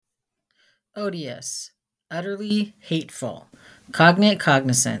Odious, Utterly Hateful. Cognate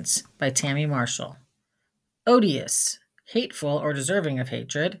Cognizance by Tammy Marshall. Odious, Hateful or deserving of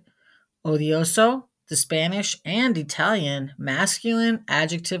hatred. Odioso, the Spanish and Italian masculine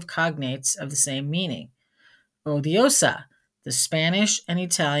adjective cognates of the same meaning. Odiosa, the Spanish and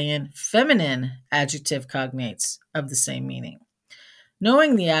Italian feminine adjective cognates of the same meaning.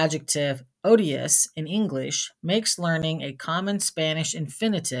 Knowing the adjective odious in English makes learning a common Spanish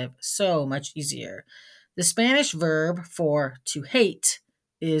infinitive so much easier. The Spanish verb for to hate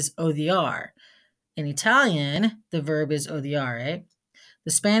is odiar. In Italian, the verb is odiare.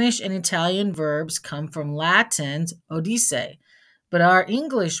 The Spanish and Italian verbs come from Latin's odice, but our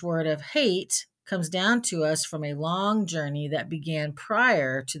English word of hate comes down to us from a long journey that began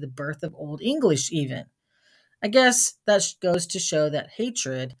prior to the birth of Old English, even. I guess that goes to show that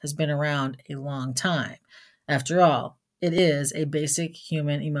hatred has been around a long time. After all, it is a basic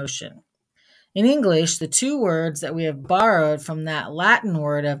human emotion. In English, the two words that we have borrowed from that Latin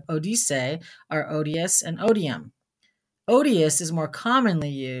word of odice are odious and odium. Odious is more commonly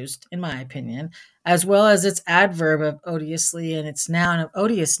used, in my opinion, as well as its adverb of odiously and its noun of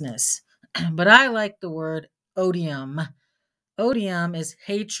odiousness. But I like the word odium. Odium is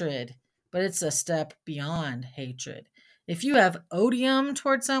hatred, but it's a step beyond hatred. If you have odium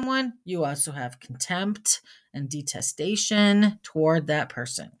toward someone, you also have contempt and detestation toward that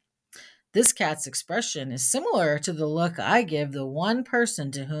person. This cat's expression is similar to the look I give the one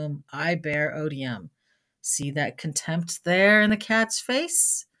person to whom I bear odium. See that contempt there in the cat's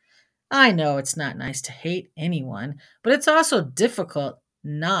face? I know it's not nice to hate anyone, but it's also difficult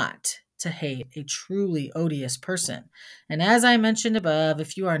not to hate a truly odious person. And as I mentioned above,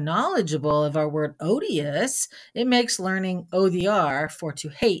 if you are knowledgeable of our word odious, it makes learning ODR for to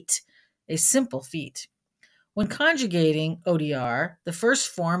hate a simple feat. When conjugating ODR, the first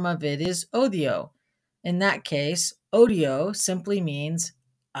form of it is odio. In that case, odio simply means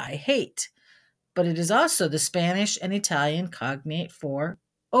I hate, but it is also the Spanish and Italian cognate for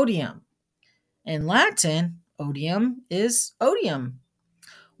odium. In Latin, odium is odium.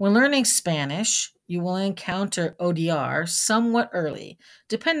 When learning Spanish, you will encounter ODR somewhat early,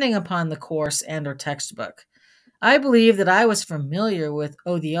 depending upon the course and or textbook. I believe that I was familiar with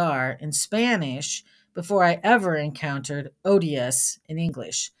ODR in Spanish before I ever encountered odious in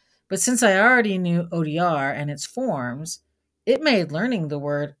English. But since I already knew ODR and its forms, it made learning the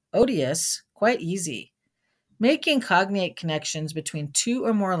word odious quite easy. Making cognate connections between two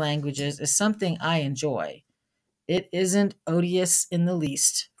or more languages is something I enjoy. It isn't odious in the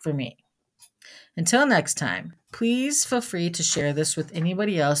least for me. Until next time, please feel free to share this with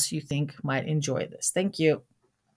anybody else you think might enjoy this. Thank you.